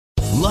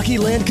Lucky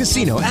Land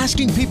Casino,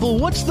 asking people,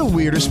 what's the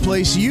weirdest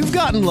place you've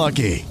gotten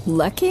lucky?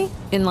 Lucky?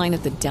 In line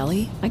at the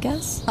deli, I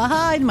guess?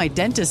 Aha, in my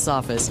dentist's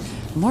office.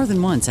 More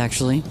than once,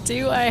 actually.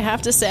 Do I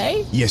have to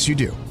say? Yes, you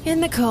do. In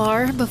the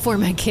car before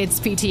my kids'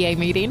 PTA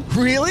meeting.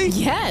 Really?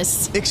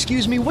 Yes.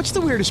 Excuse me, what's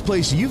the weirdest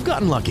place you've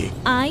gotten lucky?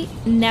 I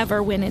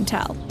never win and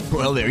tell.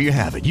 Well, there you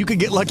have it. You can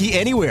get lucky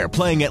anywhere,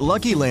 playing at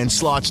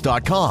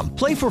LuckyLandSlots.com.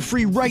 Play for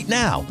free right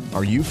now.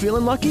 Are you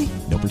feeling lucky?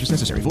 No purchase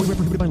necessary. Void where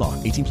prohibited by law.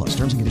 18 plus.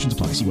 Terms and conditions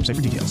apply. See website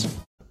for details.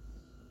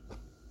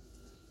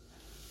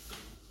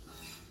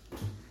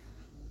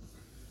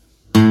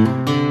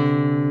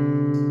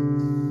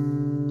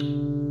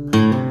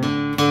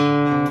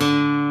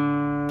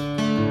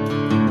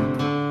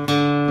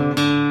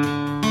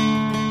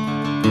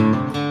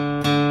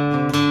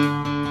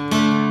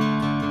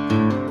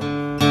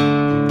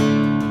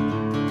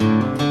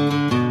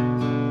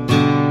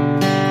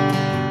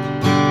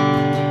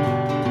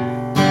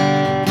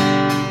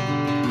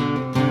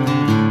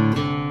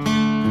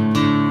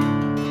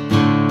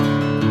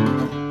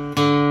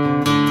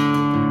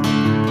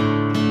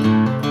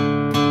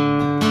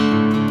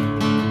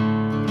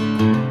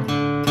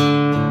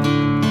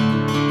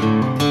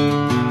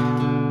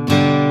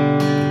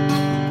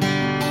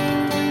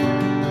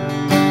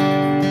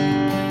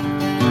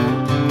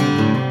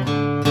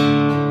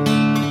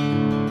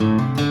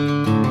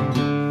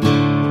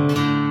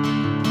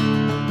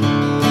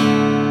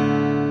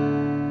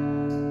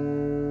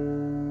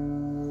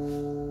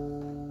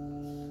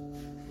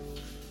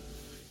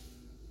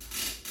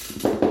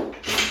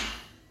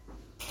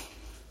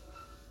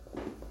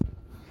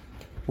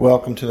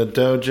 Welcome to the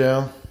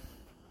dojo.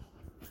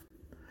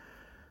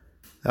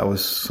 That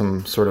was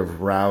some sort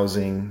of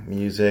rousing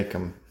music.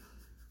 I'm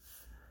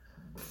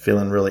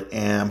feeling really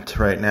amped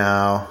right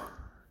now.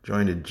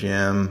 Joined a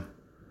gym.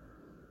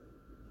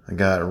 I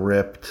got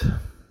ripped.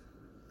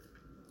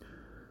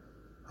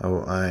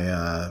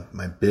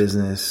 My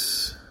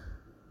business,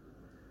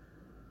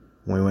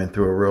 we went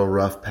through a real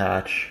rough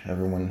patch.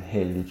 Everyone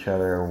hated each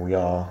other.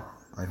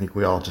 I think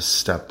we all just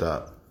stepped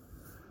up.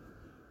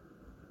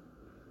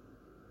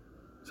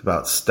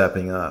 About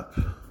stepping up.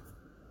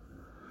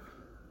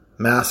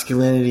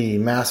 Masculinity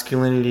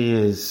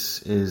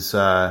is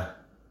in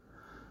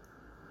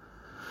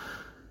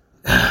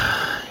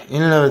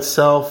and of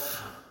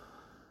itself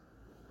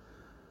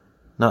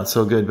not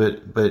so good,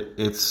 but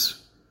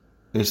it's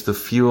the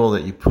fuel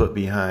that you put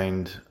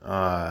behind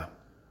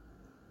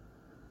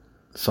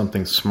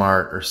something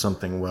smart or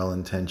something well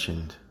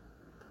intentioned.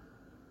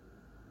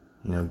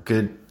 You know,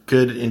 good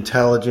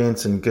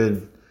intelligence and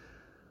good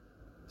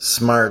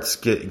smarts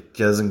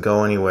doesn't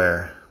go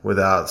anywhere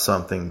without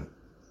something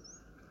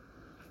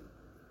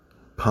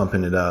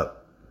pumping it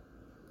up.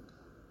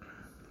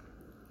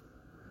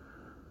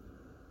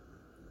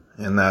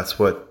 And that's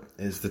what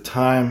is the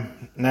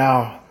time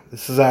now.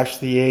 This is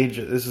actually the age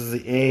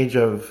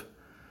of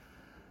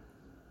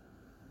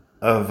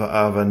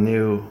a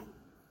new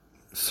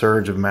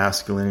surge of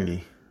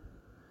masculinity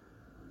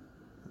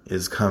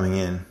is coming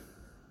in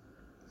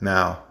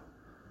now.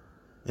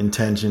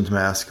 Intentioned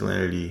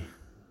masculinity.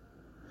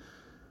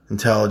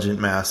 Intelligent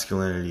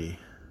masculinity,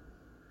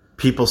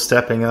 people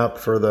stepping up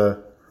for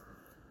the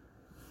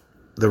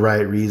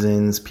right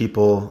reasons,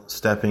 people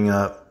stepping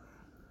up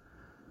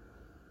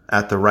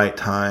at the right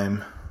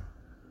time,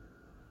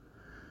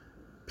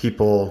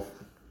 people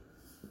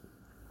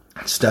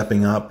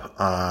stepping up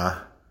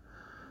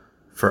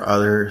for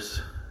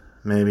others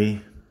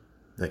maybe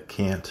that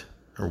can't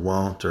or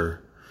won't or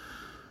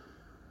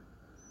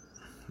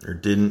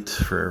didn't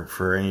for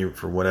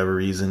whatever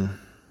reason.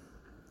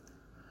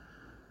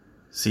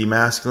 See,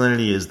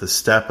 masculinity is the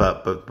step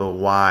up, but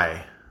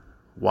why?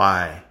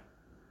 Why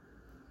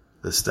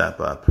the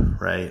step up,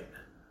 right?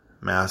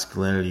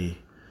 Masculinity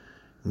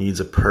needs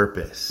a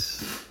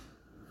purpose.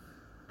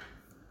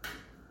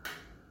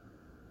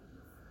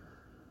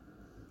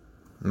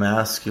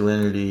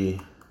 Masculinity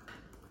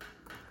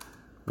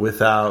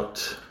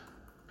without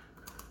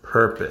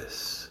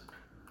purpose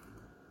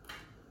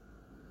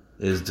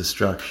is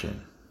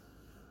destruction.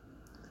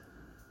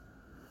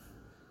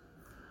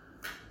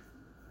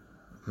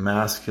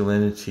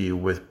 Masculinity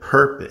with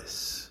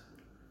purpose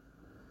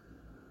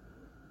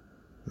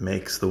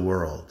makes the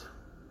world.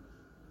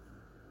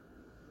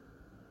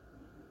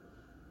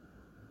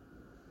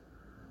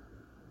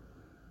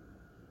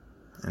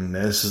 And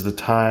this is the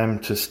time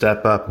to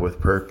step up with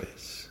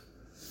purpose.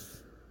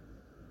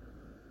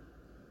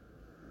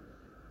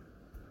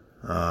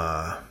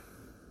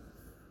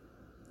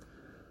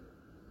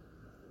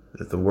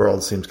 If the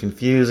world seems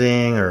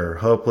confusing or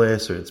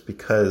hopeless, or it's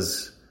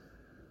because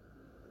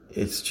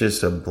it's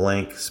just a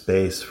blank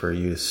space for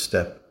you to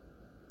step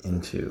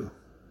into.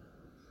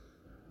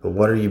 But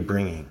what are you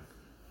bringing?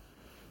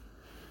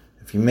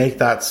 If you make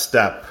that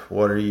step,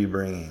 what are you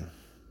bringing?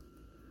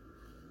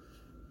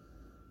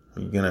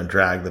 Are you going to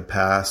drag the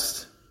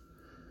past?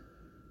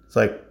 It's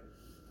like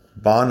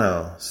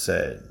Bono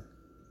said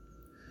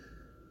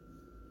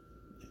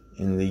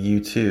in the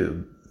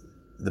U2,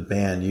 the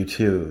band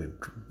U2,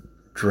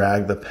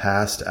 drag the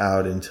past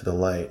out into the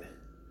light.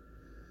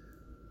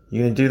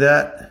 You gonna do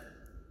that?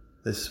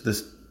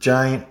 This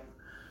giant,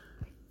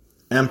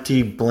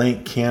 empty,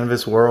 blank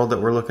canvas world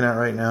that we're looking at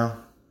right now?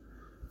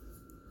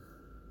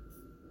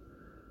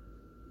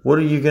 What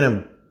are you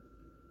gonna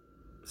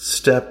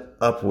step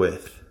up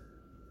with?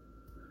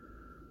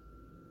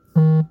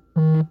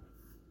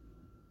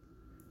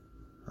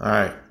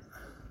 Alright.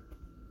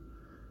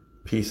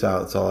 Peace out.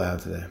 That's all I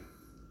have today.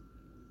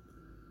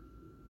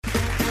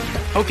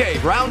 Okay,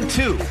 round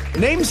 2.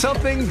 Name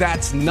something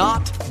that's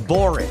not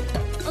boring.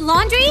 A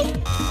laundry?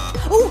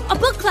 Ooh, a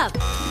book club.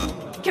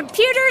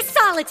 Computer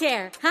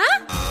solitaire,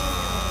 huh?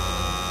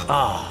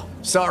 Ah,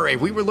 oh, sorry,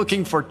 we were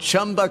looking for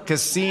Chumba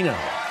Casino.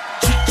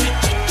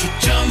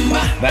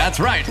 That's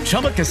right,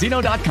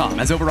 ChumbaCasino.com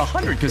has over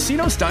 100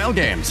 casino-style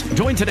games.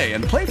 Join today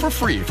and play for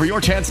free for your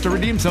chance to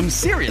redeem some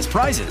serious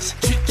prizes.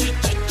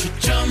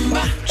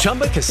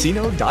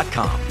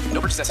 ChumbaCasino.com.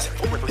 No purchase necessary.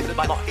 Void where prohibited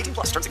by law. 18+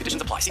 terms and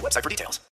conditions apply. See website for details.